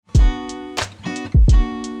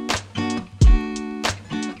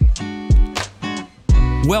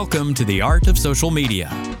Welcome to The Art of Social Media,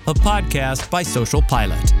 a podcast by Social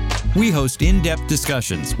Pilot. We host in-depth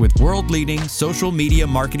discussions with world-leading social media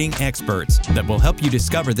marketing experts that will help you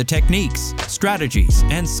discover the techniques, strategies,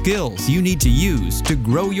 and skills you need to use to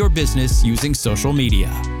grow your business using social media.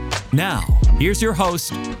 Now, here's your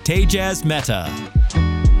host, Tejas Mehta.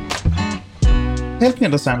 Help me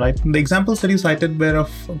understand, right? The examples that you cited were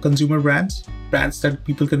of consumer brands that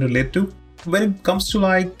people can relate to. When it comes to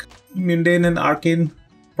like mundane and arcane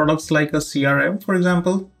products like a CRM, for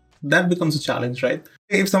example, that becomes a challenge, right?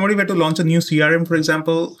 If somebody were to launch a new CRM, for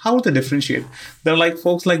example, how would they differentiate? There are like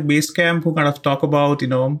folks like Basecamp who kind of talk about,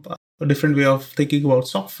 a different way of thinking about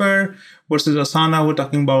software versus Asana who are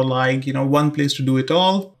talking about like, one place to do it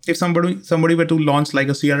all. If somebody were to launch like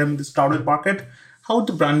a CRM in this crowded market, how would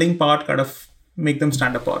the branding part kind of make them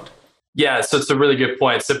stand apart? Yeah, so it's a really good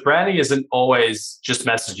point. So branding isn't always just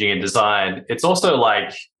messaging and design. It's also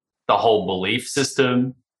like the whole belief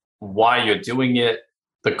system, why you're doing it,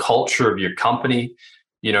 the culture of your company.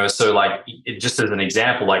 So like just as an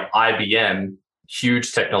example, like IBM,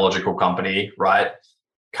 huge technological company, right?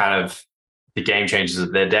 Kind of the game changers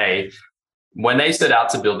of their day. When they set out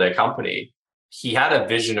to build their company, he had a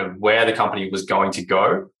vision of where the company was going to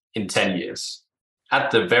go in 10 years.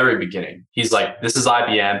 At the very beginning, he's like, this is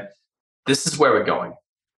IBM. This is where we're going.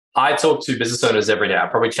 I talk to business owners every day. I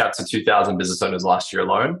probably chat to 2,000 business owners last year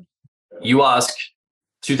alone. You ask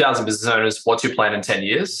 2,000 business owners, what's your plan in 10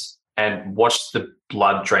 years? And watch the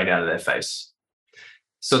blood drain out of their face.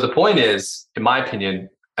 So the point is, in my opinion,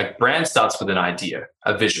 a brand starts with an idea,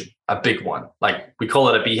 a vision, a big one. Like we call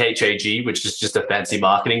it a BHAG, which is just a fancy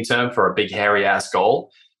marketing term for a big hairy ass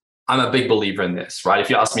goal. I'm a big believer in this, right?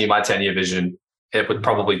 If you ask me my 10-year vision, it would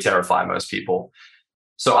probably terrify most people.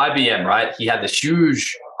 So IBM, right? He had this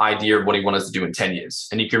huge idea of what he wanted to do in 10 years.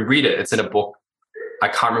 And you can read it. It's in a book. I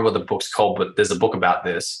can't remember what the book's called, but there's a book about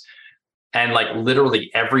this. And like literally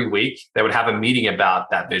every week, they would have a meeting about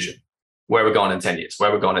that vision. Where we're going in 10 years,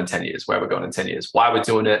 where we're going in 10 years, where we're going in 10 years, why we're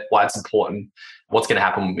doing it, why it's important, what's going to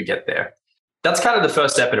happen when we get there. That's kind of the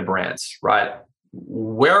first step in a brand, right?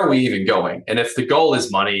 Where are we even going? And if the goal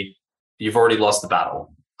is money, you've already lost the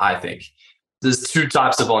battle, I think. There's two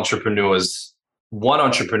types of entrepreneurs. One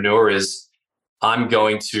entrepreneur is, I'm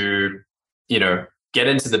going to, get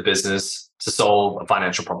into the business to solve a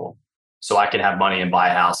financial problem so I can have money and buy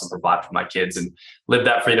a house and provide for my kids and live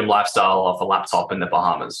that freedom lifestyle off a laptop in the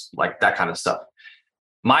Bahamas, like that kind of stuff.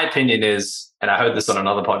 My opinion is, and I heard this on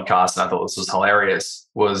another podcast and I thought this was hilarious,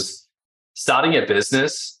 was starting a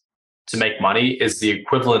business to make money is the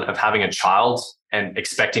equivalent of having a child and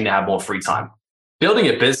expecting to have more free time. Building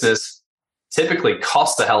a business typically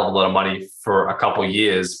costs a hell of a lot of money for a couple of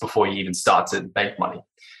years before you even start to make money.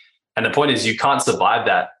 And the point is, you can't survive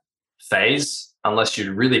that phase unless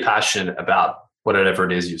you're really passionate about whatever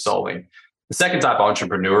it is you're solving. The second type of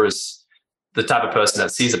entrepreneur is the type of person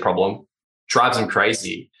that sees a problem, drives them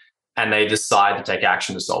crazy, and they decide to take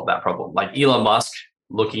action to solve that problem. Like Elon Musk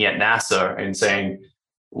looking at NASA and saying,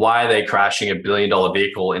 why are they crashing $1 billion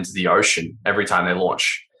vehicle into the ocean every time they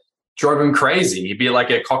launch? Drove him crazy. He'd be like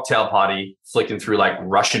at a cocktail party flicking through like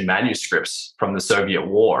Russian manuscripts from the Soviet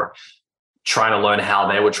war, trying to learn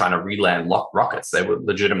how they were trying to reland rockets. They were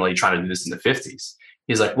legitimately trying to do this in the 50s.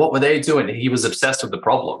 He's like, what were they doing? He was obsessed with the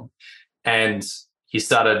problem. And he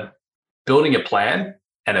started building a plan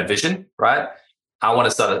and a vision, right? I want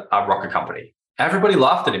to start a rocket company. Everybody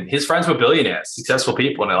laughed at him. His friends were billionaires, successful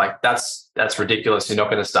people. And they're like, that's ridiculous. You're not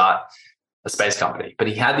going to start a space company. But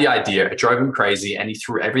he had the idea. It drove him crazy. And he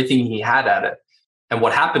threw everything he had at it. And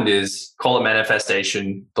what happened is, call it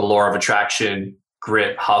manifestation, the law of attraction,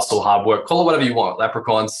 grit, hustle, hard work, call it whatever you want,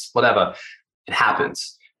 leprechauns, whatever. It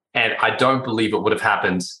happens. And I don't believe it would have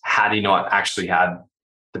happened had he not actually had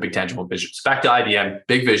the big tangible vision. So back to IBM,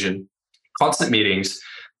 big vision, constant meetings.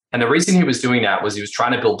 And the reason he was doing that was he was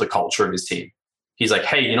trying to build the culture of his team. He's like,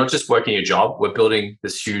 hey, you're not just working a job. We're building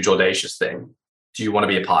this huge, audacious thing. Do you want to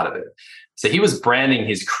be a part of it? So he was branding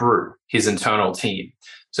his crew, his internal team.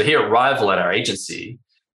 So here at Rivyl, at our agency,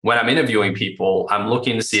 when I'm interviewing people, I'm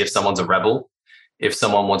looking to see if someone's a rebel, if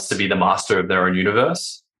someone wants to be the master of their own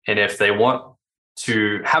universe, and if they want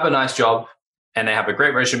to have a nice job and they have a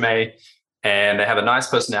great resume and they have a nice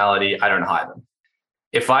personality, I don't hire them.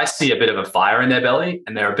 If I see a bit of a fire in their belly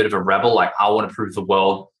and they're a bit of a rebel, like I want to prove the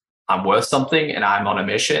world I'm worth something and I'm on a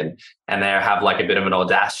mission, and they have like a bit of an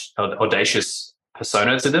audacious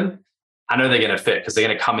persona to them, I know they're going to fit because they're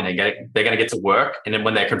going to come in and they're going to get to work. And then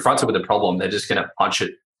when they're confronted with a problem, they're just going to punch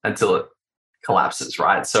it until it collapses,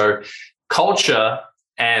 right? So culture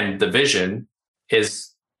and the vision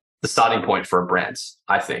is the starting point for a brand,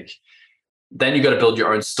 I think. Then you got to build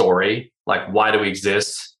your own story. Like, why do we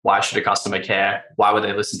exist? Why should a customer care? Why would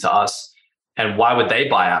they listen to us? And why would they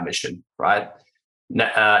buy our mission, right?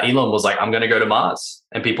 Elon was like, I'm going to go to Mars.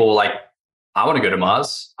 And people were like, I want to go to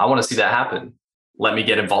Mars. I want to see that happen. Let me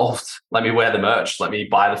get involved. Let me wear the merch. Let me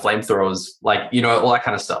buy the flamethrowers, like, all that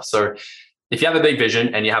kind of stuff. So if you have a big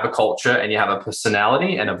vision and you have a culture and you have a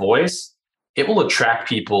personality and a voice, it will attract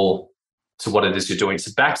people to what it is you're doing.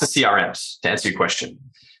 So back to CRMs, to answer your question.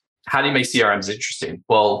 How do you make CRMs interesting?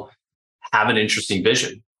 Well, have an interesting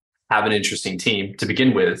vision, have an interesting team to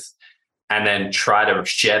begin with, and then try to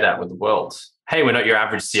share that with the world. Hey, we're not your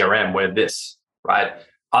average CRM, we're this, right?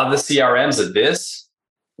 Other CRMs are this,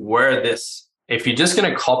 we're this. If you're just going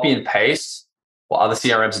to copy and paste what other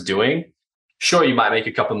CRMs are doing, sure, you might make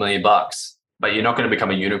a couple $1 million, but you're not going to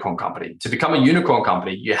become a unicorn company. To become a unicorn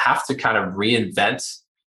company, you have to kind of reinvent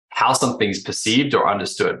how something's perceived or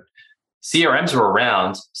understood. CRMs were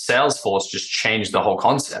around. Salesforce just changed the whole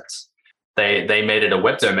concept. They made it a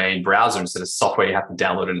web domain browser instead of software you have to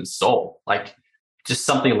download and install. Like, just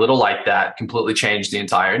something little like that completely changed the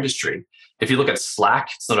entire industry. If you look at Slack,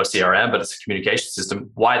 it's not a CRM, but it's a communication system.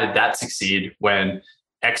 Why did that succeed when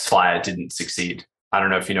Xfire didn't succeed? I don't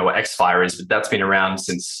know if you know what Xfire is, but that's been around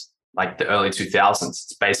since like the early 2000s.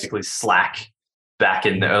 It's basically Slack back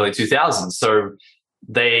in the early 2000s. So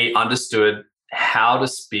they understood how to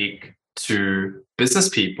speak to business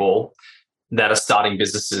people that are starting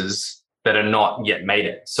businesses that are not yet made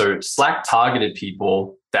it. So Slack targeted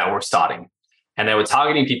people that were starting, and they were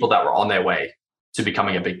targeting people that were on their way to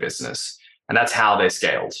becoming a big business. And that's how they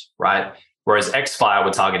scaled, right? Whereas Xfire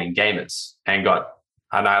were targeting gamers and got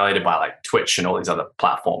annihilated by like Twitch and all these other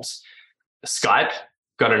platforms. Skype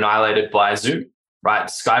got annihilated by Zoom, right?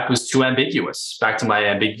 Skype was too ambiguous. Back to my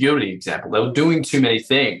ambiguity example. They were doing too many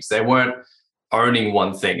things. They weren't owning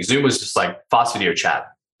one thing. Zoom was just like fast video chat.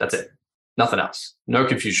 That's it. Nothing else. No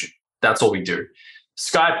confusion. That's all we do.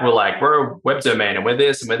 Skype, we're like, we're a web domain and we're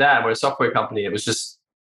this and we're that and we're a software company. It was just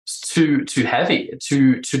too heavy,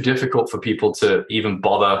 too difficult for people to even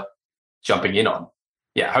bother jumping in on.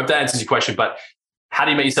 Yeah, I hope that answers your question. But how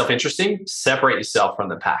do you make yourself interesting? Separate yourself from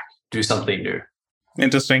the pack. Do something new.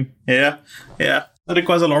 Interesting. Yeah. That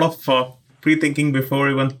requires a lot of pre-thinking before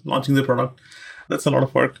even launching the product. That's a lot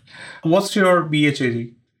of work. What's your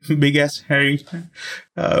BHAG? Big ass hairy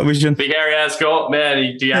vision. Big hairy ass goal,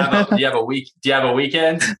 man. Do you have a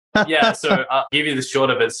weekend? Yeah. So I'll give you the short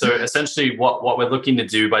of it. So essentially, what we're looking to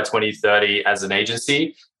do by 2030 as an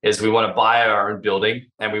agency is we want to buy our own building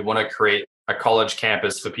and we want to create a college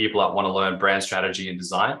campus for people that want to learn brand strategy and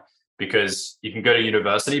design. Because you can go to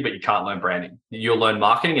university, but you can't learn branding. You'll learn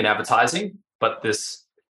marketing and advertising, but it's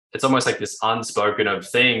almost like this unspoken of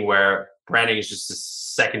thing where branding is just a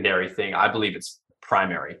secondary thing. I believe it's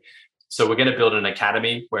primary. So we're going to build an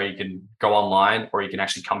academy where you can go online or you can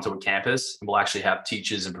actually come to a campus, and we'll actually have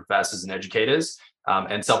teachers and professors and educators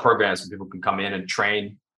and sell programs where people can come in and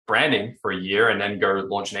train branding for a year and then go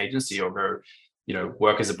launch an agency or go,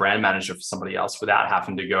 work as a brand manager for somebody else without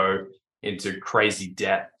having to go into crazy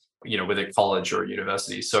debt, with a college or a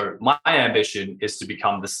university. So my ambition is to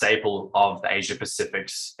become the staple of the Asia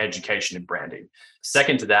Pacific's education and branding.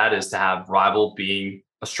 Second to that is to have rivyl being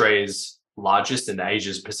Australia's largest and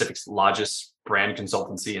Asia Pacific's largest brand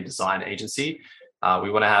consultancy and design agency.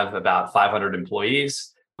 We want to have about 500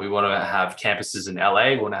 employees. We want to have campuses in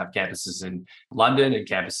LA. We want to have campuses in London and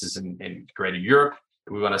campuses in Greater Europe.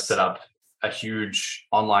 We want to set up a huge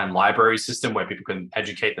online library system where people can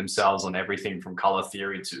educate themselves on everything from color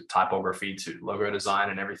theory to typography to logo design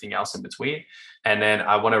and everything else in between. And then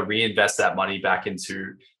I want to reinvest that money back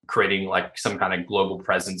into creating like some kind of global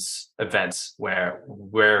presence events where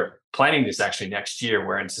we're planning this actually next year.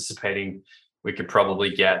 We're anticipating we could probably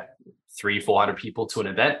get 300-400 people to an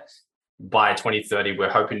event. By 2030, we're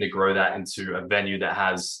hoping to grow that into a venue that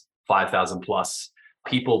has 5,000 plus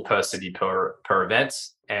people per city per event,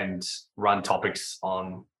 and run topics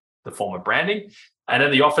on the form of branding. And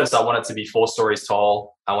in the office, I want it to be 4 stories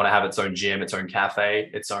tall. I want to have its own gym, its own cafe,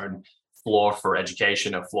 its own floor for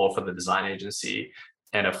education, a floor for the design agency,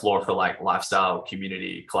 and a floor for like lifestyle,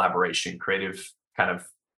 community, collaboration, creative kind of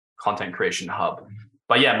content creation hub.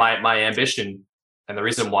 But yeah, my ambition and the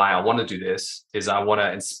reason why I want to do this is I want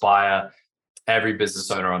to inspire every business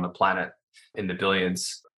owner on the planet in the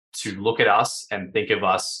billions to look at us and think of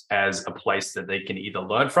us as a place that they can either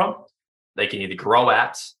learn from, they can either grow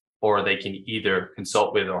at, or they can either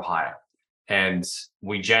consult with or hire. And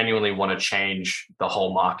we genuinely want to change the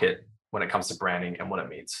whole market when it comes to branding and what it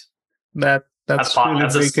means. That's maybe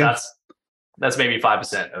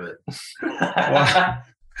 5% of it. Wow.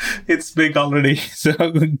 It's big already. So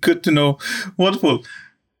good to know. Wonderful.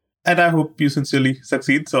 And I hope you sincerely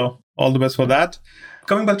succeed. So all the best for that.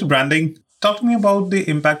 Coming back to branding, talk to me about the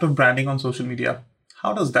impact of branding on social media.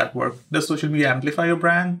 How does that work? Does social media amplify your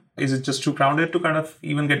brand? Is it just too crowded to kind of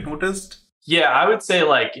even get noticed? Yeah, I would say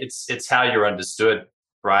like it's how you're understood,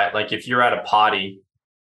 right? Like if you're at a party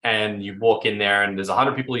and you walk in there and there's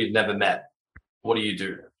 100 people you've never met, what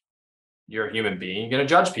do? You're a human being. You're going to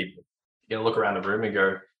judge people. You're going to look around the room and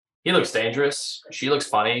go, he looks dangerous. She looks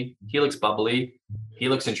funny. He looks bubbly. He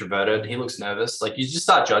looks introverted. He looks nervous. Like you just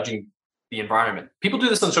start judging the environment. People do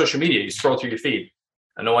this on social media. You scroll through your feed.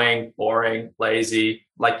 Annoying, boring, lazy.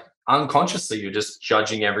 Like unconsciously, you're just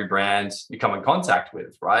judging every brand you come in contact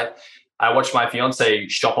with, right? I watch my fiance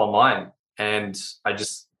shop online and I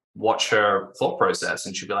just watch her thought process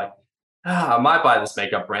and she'll be like, I might buy this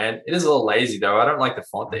makeup brand. It is a little lazy though. I don't like the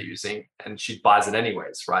font they're using. And she buys it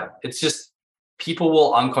anyways, right? It's just people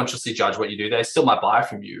will unconsciously judge what you do. They still might buy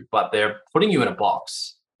from you, but they're putting you in a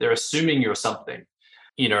box. They're assuming you're something.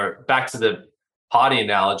 Back to the party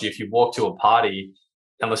analogy, if you walk to a party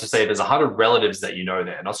and let's just say there's 100 relatives that you know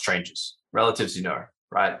there, not strangers, relatives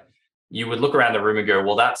right? You would look around the room and go,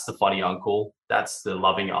 well, that's the funny uncle. That's the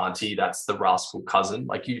loving auntie. That's the rascal cousin.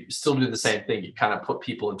 Like you still do the same thing. You kind of put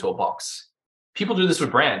people into a box. People do this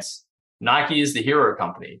with brands. Nike is the hero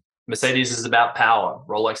company. Mercedes is about power.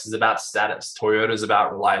 Rolex is about status. Toyota is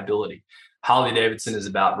about reliability. Harley Davidson is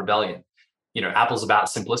about rebellion. Apple's about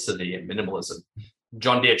simplicity and minimalism.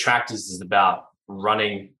 John Deere tractors is about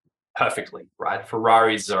running perfectly, right?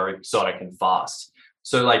 Ferraris are exotic and fast.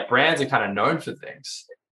 So like brands are kind of known for things.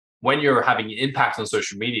 When you're having an impact on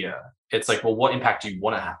social media, it's like, well, what impact do you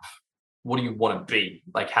want to have? What do you want to be?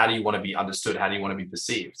 Like, how do you want to be understood? How do you want to be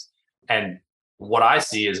perceived? And what I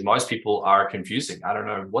see is most people are confusing. I don't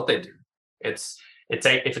know what they do. If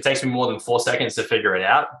it takes me more than 4 seconds to figure it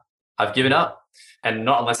out, I've given up. And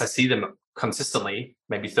not unless I see them consistently,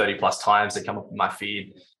 maybe 30 plus times they come up in my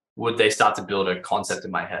feed, would they start to build a concept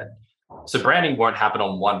in my head. So branding won't happen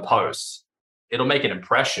on one post. It'll make an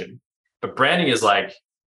impression. But branding is like,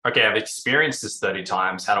 okay, I've experienced this 30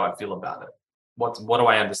 times. How do I feel about it? What do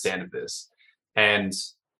I understand of this? And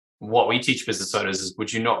what we teach business owners is,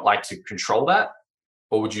 would you not like to control that?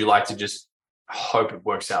 Or would you like to just hope it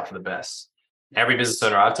works out for the best? Every business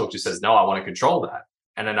owner I've talked to says, no, I want to control that.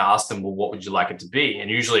 And then I ask them, well, what would you like it to be? And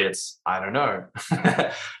usually it's, I don't know.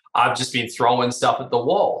 I've just been throwing stuff at the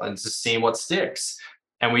wall and just seeing what sticks.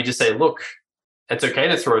 And we just say, look, it's okay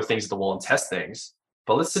to throw things at the wall and test things,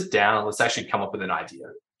 but let's sit down and let's actually come up with an idea.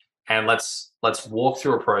 And let's walk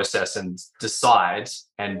through a process and decide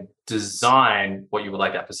and design what you would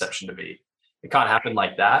like that perception to be. It can't happen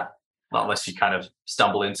like that, not unless you kind of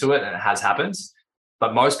stumble into it, and it has happened.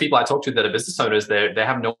 But most people I talk to that are business owners, they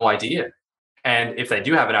have no idea. And if they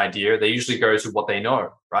do have an idea, they usually go to what they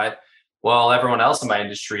know, right? Well, everyone else in my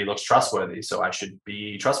industry looks trustworthy, so I should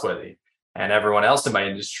be trustworthy. And everyone else in my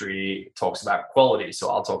industry talks about quality, so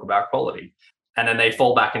I'll talk about quality. And then they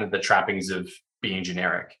fall back into the trappings of being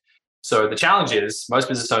generic. So the challenge is most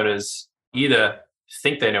business owners either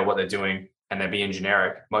think they know what they're doing and they're being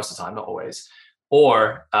generic most of the time, not always,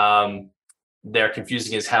 or they're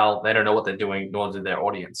confusing as hell. They don't know what they're doing, nor do their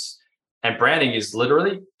audience. And branding is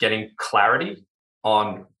literally getting clarity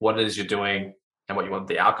on what it is you're doing and what you want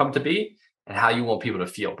the outcome to be and how you want people to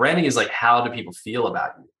feel. Branding is like, how do people feel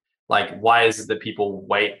about you? Like, why is it that people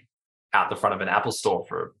wait out the front of an Apple store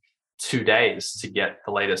for 2 days to get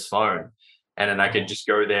the latest phone? And then I could just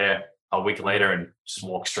go there a week later and just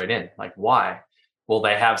walk straight in. Like, why? Well,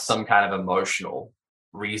 they have some kind of emotional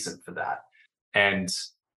reason for that. And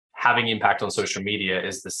having impact on social media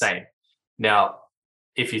is the same. Now,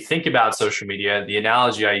 if you think about social media, the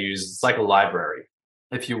analogy I use is like a library.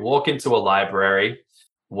 If you walk into a library,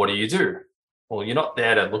 what do? Well, you're not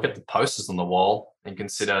there to look at the posters on the wall and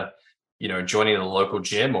consider, joining the local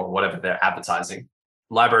gym or whatever they're advertising.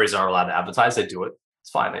 Libraries are allowed to advertise. They do it.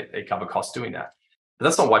 It's fine. They cover costs doing that. But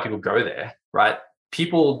that's not why people go there, right?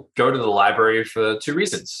 People go to the library for 2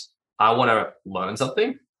 reasons. I want to learn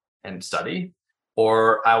something and study,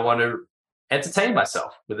 or I want to entertain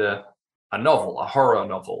myself with a novel, a horror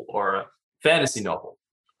novel, or a fantasy novel.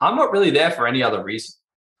 I'm not really there for any other reason.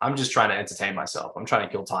 I'm just trying to entertain myself. I'm trying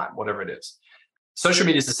to kill time, whatever it is. Social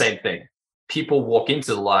media is the same thing. People walk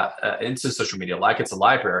into social media like it's a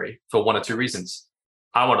library for 1 or 2 reasons.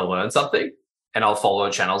 I want to learn something, and I'll follow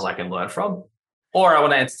channels I can learn from. Or I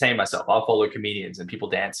want to entertain myself. I'll follow comedians and people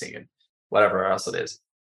dancing and whatever else it is.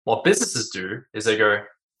 What businesses do is they go,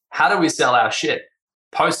 how do we sell our shit?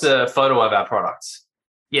 Post a photo of our products.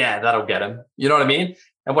 Yeah, that'll get them. You know what I mean?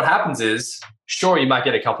 And what happens is, sure, you might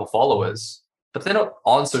get a couple followers, but they're not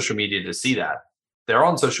on social media to see that. they're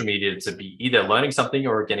on social media to be either learning something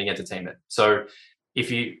or getting entertainment. So if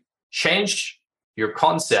you change your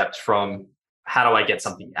concept from how do I get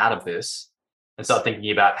something out of this and start thinking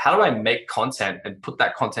about how do I make content and put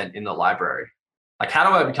that content in the library? Like, how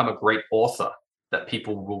do I become a great author that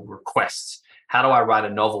people will request? How do I write a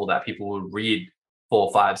novel that people will read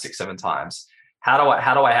 4, 5, 6, 7 times? How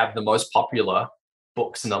do I have the most popular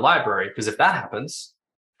books in the library? Because if that happens,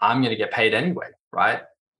 I'm going to get paid anyway, right?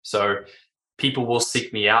 So people will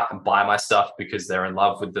seek me out and buy my stuff because they're in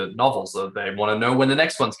love with the novels, or they want to know when the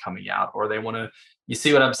next one's coming out, or they want to, you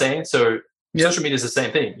see what I'm saying? So social media is the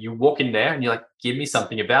same thing. You walk in there and you're like, give me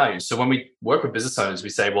something of value. So when we work with business owners, we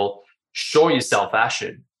say, well, sure, you sell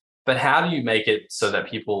fashion, but how do you make it so that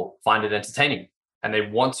people find it entertaining and they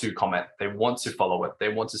want to comment, they want to follow it, they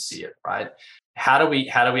want to see it, right? How do we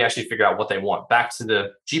actually figure out what they want? Back to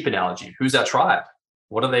the Jeep analogy. Who's our tribe?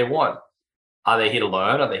 What do they want? Are they here to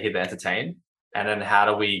learn? Are they here to entertain? And then how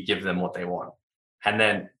do we give them what they want? And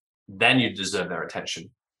then you deserve their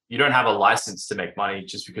attention. You don't have a license to make money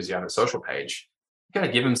just because you have a social page. You got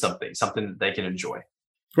to give them something that they can enjoy.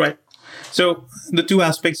 Right. So the two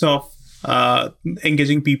aspects of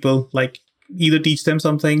engaging people, like either teach them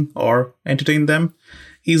something or entertain them,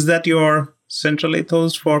 is that your central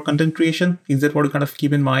ethos for content creation? Is that what you kind of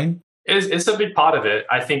keep in mind? It's a big part of it.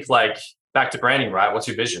 I think, like, back to branding, right? What's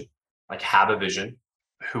your vision? Like, have a vision.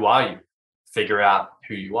 Who are you? Figure out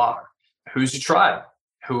who you are. Who's your tribe?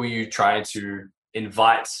 Who are you trying to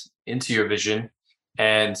invite into your vision?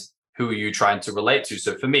 And who are you trying to relate to?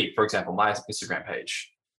 So for me, for example, my Instagram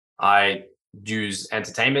page, I use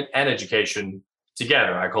entertainment and education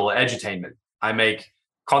together. I call it edutainment. I make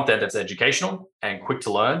content that's educational and quick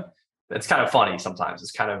to learn. It's kind of funny sometimes.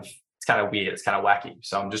 It's kind of weird. It's kind of wacky.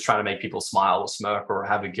 So I'm just trying to make people smile or smirk or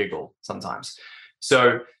have a giggle sometimes.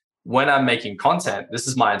 So when I'm making content, this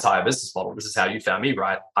is my entire business model. This is how you found me,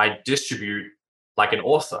 right? I distribute like an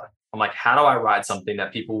author. I'm like, how do I write something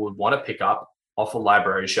that people would want to pick up off a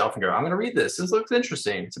library shelf and go, I'm going to read this. This looks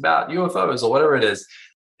interesting. It's about UFOs or whatever it is.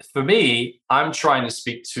 For me, I'm trying to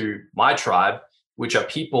speak to my tribe, which are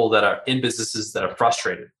people that are in businesses that are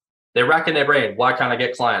frustrated. They're racking their brain. Why can't I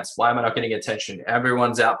get clients? Why am I not getting attention?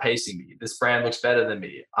 Everyone's outpacing me. This brand looks better than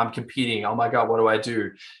me. I'm competing. Oh my God, what do I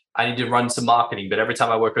do? I need to run some marketing, but every time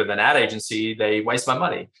I work with an ad agency, they waste my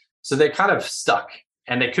money. So they're kind of stuck.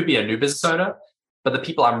 And they could be a new business owner, but the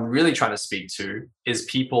people I'm really trying to speak to is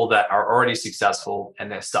people that are already successful and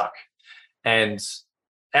they're stuck. And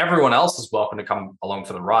everyone else is welcome to come along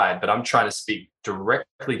for the ride, but I'm trying to speak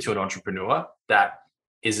directly to an entrepreneur that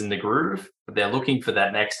is in the groove, but they're looking for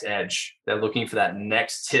that next edge. They're looking for that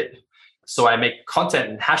next tip. So I make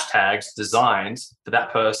content and hashtags designed for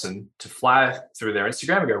that person to fly through their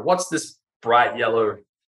Instagram and go, what's this bright yellow?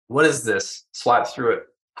 What is this? Swipe through it.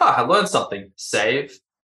 I learned something. Save,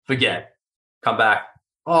 forget, come back.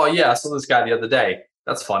 Oh yeah, I saw this guy the other day.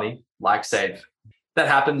 That's funny. Like, save. That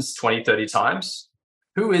happens 20, 30 times.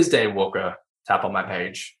 Who is Dain Walker? Tap on my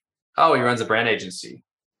page. Oh, he runs a brand agency.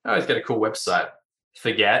 Oh, he's got a cool website.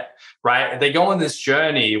 Forget, right? They go on this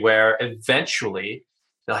journey where eventually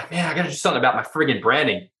they're like, man, I got to do something about my friggin'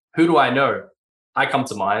 branding. Who do I know? I come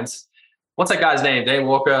to mind. What's that guy's name? Dain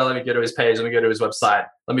Walker. Let me go to his page. Let me go to his website.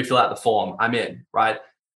 Let me fill out the form. I'm in, right?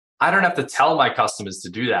 I don't have to tell my customers to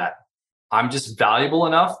do that. I'm just valuable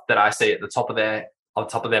enough that I say at the top of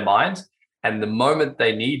their mind. And the moment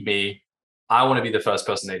they need me, I want to be the first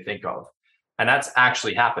person they think of. And that's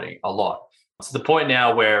actually happening a lot. To the point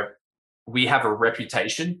now where we have a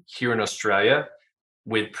reputation here in Australia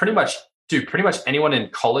with pretty much anyone in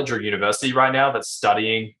college or university right now that's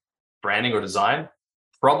studying branding or design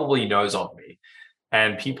probably knows of me.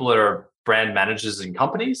 And people that are brand managers in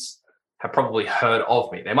companies have probably heard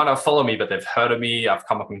of me. They might not follow me, but they've heard of me. I've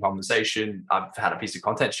come up in conversation. I've had a piece of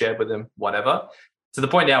content shared with them, whatever. To the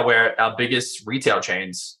point now where our biggest retail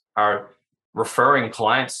chains are referring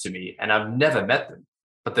clients to me and I've never met them,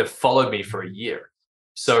 but they've followed me for a year.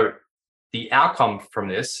 So the outcome from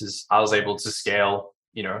this is I was able to scale,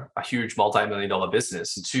 a huge multi-million-dollar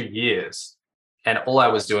business in 2 years. And all I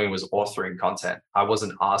was doing was authoring content. I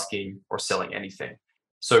wasn't asking or selling anything.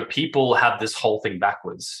 So people have this whole thing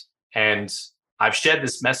backwards. And I've shared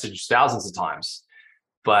this message thousands of times.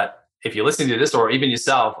 But if you're listening to this, or even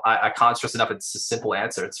yourself, I can't stress enough, it's a simple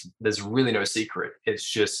answer. There's really no secret. It's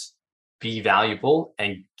just be valuable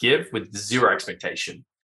and give with zero expectation.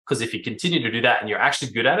 Because if you continue to do that and you're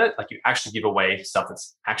actually good at it, like you actually give away stuff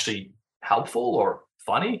that's actually helpful or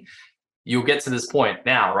funny, you'll get to this point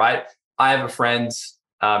now, right? I have a friend,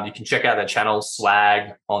 you can check out their channel,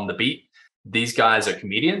 Swag on the Beat. These guys are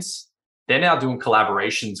comedians. They're now doing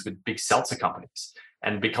collaborations with big seltzer companies.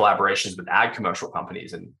 and big collaborations with ad commercial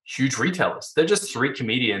companies and huge retailers. They're just three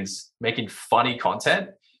comedians making funny content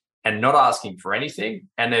and not asking for anything.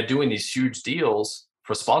 And they're doing these huge deals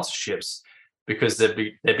for sponsorships because they've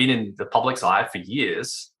been in the public's eye for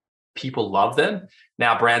years. People love them.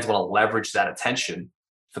 Now brands want to leverage that attention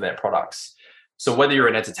for their products. So whether you're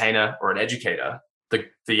an entertainer or an educator,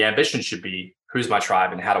 the ambition should be, who's my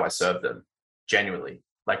tribe and how do I serve them genuinely,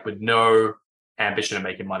 like with no ambition of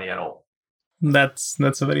making money at all. That's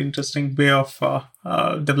a very interesting way of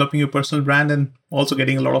developing your personal brand and also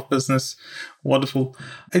getting a lot of business. Wonderful.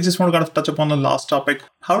 I just want to kind of touch upon the last topic.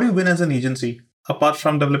 How do you win as an agency, apart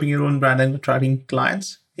from developing your own brand and attracting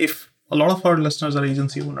clients? If a lot of our listeners are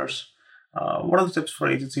agency owners, what are the tips for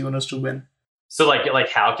agency owners to win? So like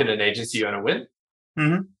how can an agency owner win?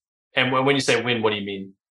 Mm-hmm. And when you say win, what do you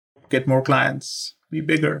mean? Get more clients, be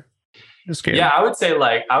bigger. Yeah, I would say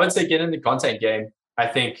get in the content game. I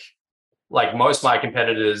think like most of my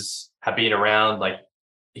competitors have been around, like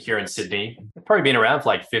here in Sydney, they've probably been around for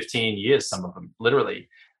like 15 years, some of them literally.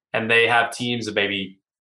 And they have teams of maybe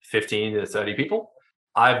 15 to 30 people.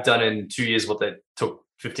 I've done in 2 years what that took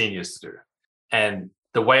 15 years to do. And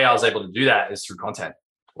the way I was able to do that is through content.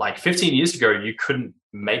 Like 15 years ago, you couldn't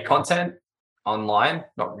make content online,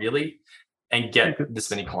 not really, and get this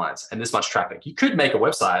many clients and this much traffic. You could make a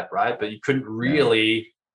website, right? But you couldn't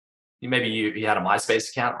really, maybe you had a MySpace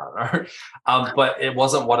account, I don't know. But it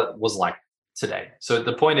wasn't what it was like today. So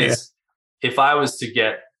the point is, if I was to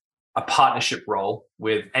get a partnership role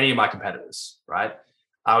with any of my competitors, right,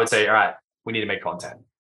 I would say, all right, we need to make content.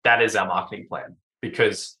 That is our marketing plan.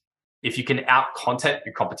 Because if you can out content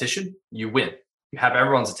your competition, you win. You have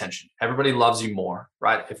everyone's attention. Everybody loves you more,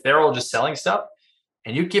 right? If they're all just selling stuff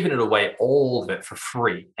and you're giving it away, all of it for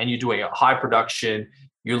free, and you're doing a high production,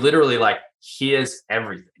 you're literally like, here's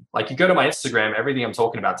everything. Like you go to my Instagram, everything I'm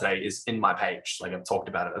talking about today is in my page. Like I've talked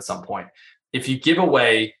about it at some point. If you give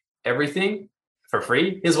away everything for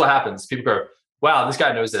free, here's what happens. People go, wow, this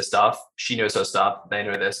guy knows their stuff. She knows her stuff. They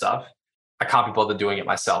know their stuff. I can't be bothered doing it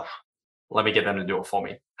myself. Let me get them to do it for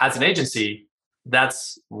me. As an agency,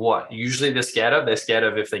 that's what usually they're scared of. They're scared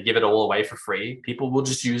of if they give it all away for free, people will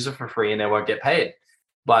just use it for free and they won't get paid.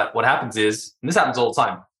 But what happens is, and this happens all the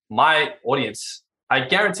time, my audience, I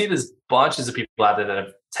guarantee there's bunches of people out there that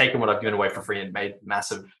have taken what I've given away for free and made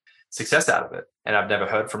massive success out of it. And I've never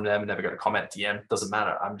heard from them, never got a comment, DM, doesn't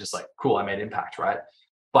matter. I'm just like, cool, I made impact, right?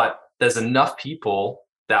 But there's enough people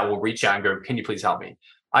that will reach out and go, can you please help me?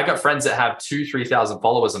 I got friends that have 2,000, 3,000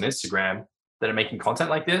 followers on Instagram that are making content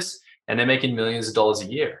like this, and they're making millions of dollars a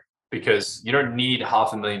year, because you don't need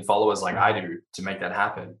 500,000 followers like I do to make that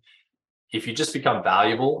happen. If you just become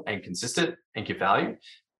valuable and consistent and give value,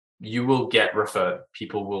 you will get referred.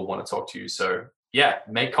 People will want to talk to you. So yeah,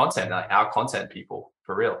 make content, like our content people,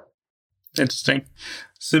 for real. Interesting.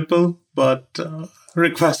 Simple, but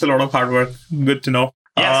requires a lot of hard work. Good to know.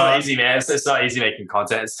 Yeah, it's not easy, man. It's not easy making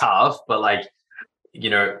content. It's tough, but like, you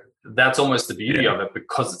know, that's almost the beauty of it,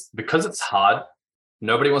 because it's hard.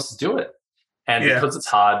 Nobody wants to do it. And because it's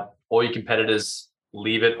hard, all your competitors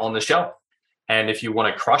leave it on the shelf. And if you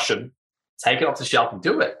want to crush them, take it off the shelf and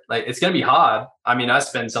do it. Like, it's going to be hard. I mean, I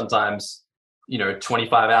spend sometimes,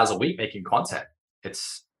 25 hours a week making content.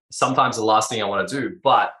 It's sometimes the last thing I want to do.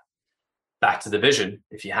 But back to the vision,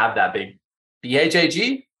 if you have that big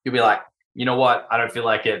BHAG, you'll be like, you know what? I don't feel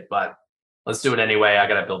like it, but let's do it anyway. I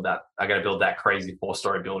got to build that crazy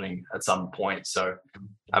 4-story building at some point. So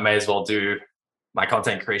I may as well do my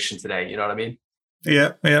content creation today. You know what I mean?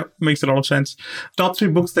 Yeah. Makes a lot of sense. Top 3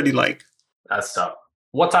 books that you like? That's tough.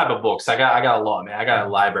 What type of books? I got a lot, man. I got a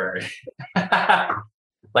library.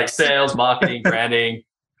 Like sales, marketing, branding,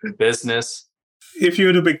 business. If you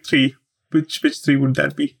were to pick 3, which 3 would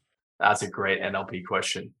that be? That's a great NLP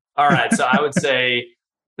question. All right. So I would say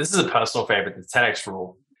this is a personal favorite, the 10X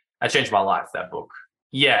Rule. That changed my life, that book.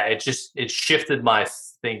 Yeah, it shifted my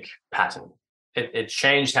think pattern. It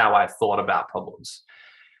changed how I thought about problems.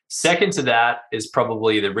 Second to that is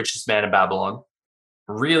probably The Richest Man in Babylon.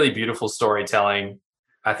 Really beautiful storytelling.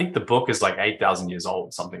 I think the book is like 8,000 years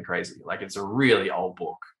old, something crazy. Like, it's a really old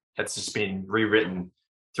book. It's just been rewritten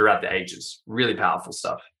throughout the ages. Really powerful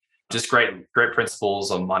stuff. Just great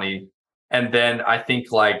principles on money. And then I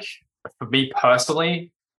think, like, for me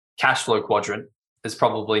personally, Cash Flow Quadrant is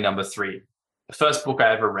probably number 3. The first book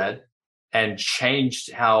I ever read, and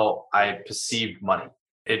changed how I perceived money.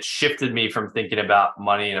 It shifted me from thinking about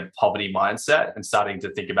money in a poverty mindset and starting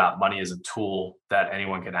to think about money as a tool that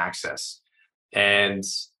anyone can access. And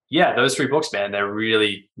yeah, those 3 books, man, they're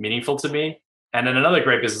really meaningful to me. And then another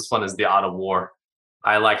great business one is The Art of War.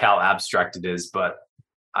 I like how abstract it is, but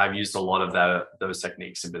I've used a lot of those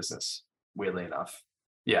techniques in business, weirdly enough.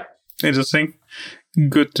 Yeah. Interesting.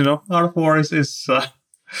 Good to know. Art of war is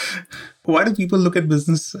why do people look at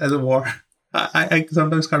business as a war? I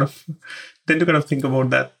sometimes kind of tend to kind of think about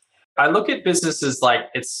that. I look at business as like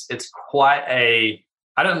it's quite a.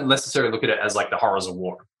 I don't necessarily look at it as like the horrors of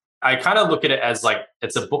war. I kind of look at it as like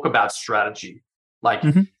it's a book about strategy. Like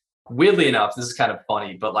weirdly enough, this is kind of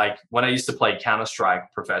funny, but like when I used to play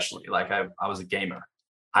Counter-Strike professionally, like I was a gamer.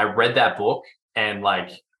 I read that book and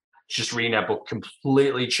like just reading that book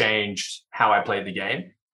completely changed how I played the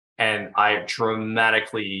game. And I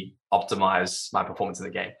dramatically optimized my performance in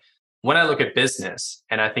the game. When I look at business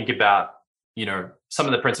and I think about, some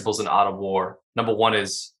of the principles in Art of War, number one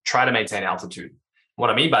is try to maintain altitude. What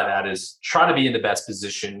I mean by that is try to be in the best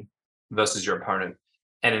position versus your opponent.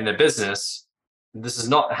 And in a business, this is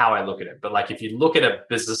not how I look at it, but like if you look at a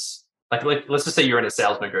business, like let's just say you're in a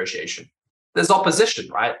sales negotiation, there's opposition,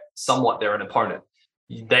 right? Somewhat they're an opponent.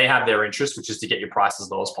 They have their interest, which is to get your price as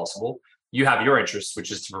low as possible. You have your interest,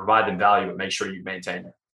 which is to provide them value and make sure you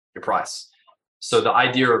maintain your price. So the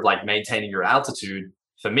idea of like maintaining your altitude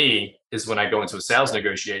for me is when I go into a sales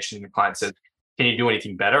negotiation and the client says, can you do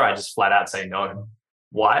anything better? I just flat out say no.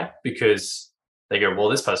 Why? Because they go, well,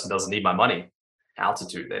 this person doesn't need my money.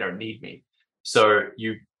 Altitude, they don't need me. So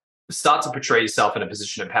you start to portray yourself in a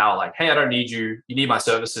position of power, like, hey, I don't need you. You need my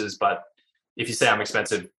services. But if you say I'm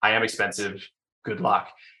expensive, I am expensive. Good luck.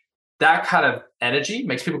 That kind of energy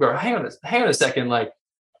makes people go, hang on a second. Like,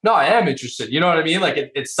 no, I am interested. You know what I mean? Like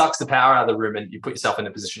it sucks the power out of the room and you put yourself in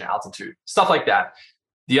a position of altitude, stuff like that.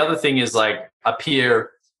 The other thing is like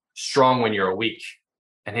appear strong when you're weak.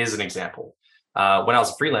 And here's an example. When I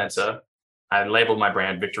was a freelancer, I labeled my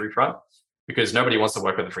brand Victory Front because nobody wants to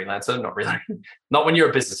work with a freelancer. Not really. Not when you're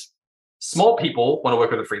a business. Small people want to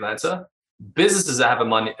work with a freelancer. Businesses that have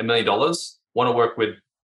 $1 million want to work with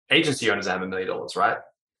agency owners that have $1 million, right?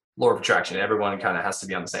 Law of attraction. Everyone kind of has to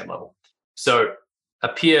be on the same level. So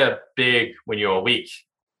appear big when you're weak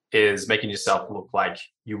is making yourself look like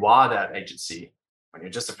you are that agency when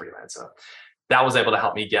you're just a freelancer. That was able to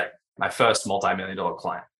help me get my first multi-million-dollar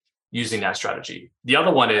client using that strategy. The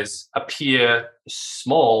other one is appear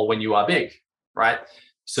small when you are big, right?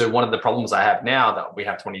 So one of the problems I have now that we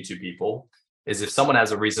have 22 people is if someone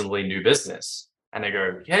has a reasonably new business and they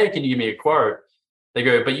go, hey, can you give me a quote? They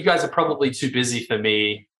go, but you guys are probably too busy for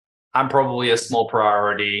me. I'm probably a small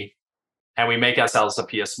priority. And we make ourselves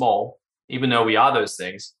appear small, even though we are those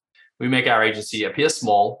things. We make our agency appear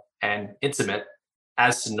small and intimate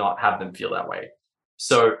as to not have them feel that way.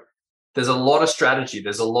 So there's a lot of strategy.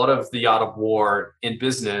 There's a lot of the art of war in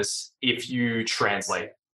business if you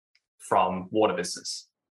translate from war to business.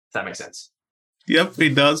 If that makes sense. Yep,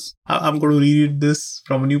 it does. I'm going to read this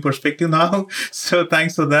from a new perspective now. So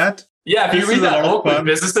thanks for that. Yeah, if you read that book with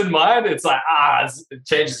business in mind, it's like, it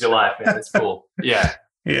changes your life, man. It's cool. Yeah.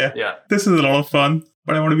 Yeah. This is a lot of fun,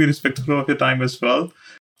 but I want to be respectful of your time as well.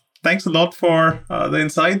 Thanks a lot for the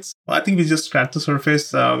insights. I think we just scratched the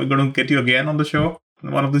surface. We're going to get you again on the show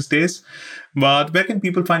one of these days. But where can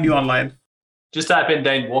people find you online? Just type in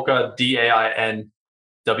Dain Walker, DainWalker.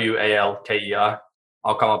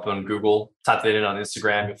 I'll come up on Google. Type that in on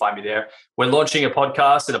Instagram. You'll find me there. We're launching a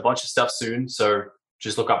podcast and a bunch of stuff soon. So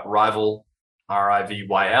just look up Rivyl,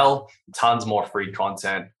 RIVYL. Tons more free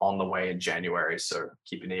content on the way in January. So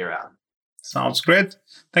keep an ear out. Sounds great.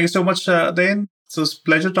 Thank you so much, Dain. So it's a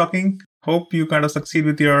pleasure talking. Hope you kind of succeed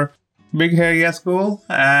with your big hairy ass goal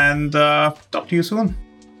and talk to you soon.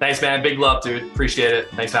 Thanks, man. Big love, dude. Appreciate it.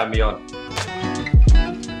 Thanks for having me on.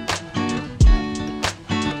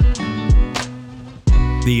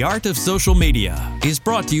 The Art of Social Media is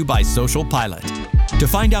brought to you by Social Pilot. To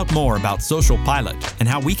find out more about Social Pilot and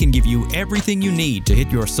how we can give you everything you need to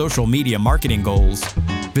hit your social media marketing goals,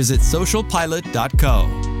 visit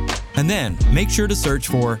socialpilot.co. And then make sure to search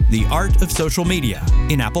for The Art of Social Media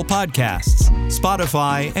in Apple Podcasts,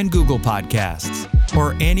 Spotify, and Google Podcasts,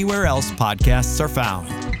 or anywhere else podcasts are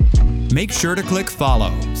found. Make sure to click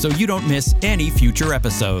follow so you don't miss any future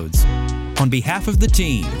episodes. On behalf of the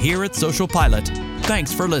team here at Social Pilot,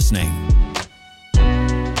 thanks for listening.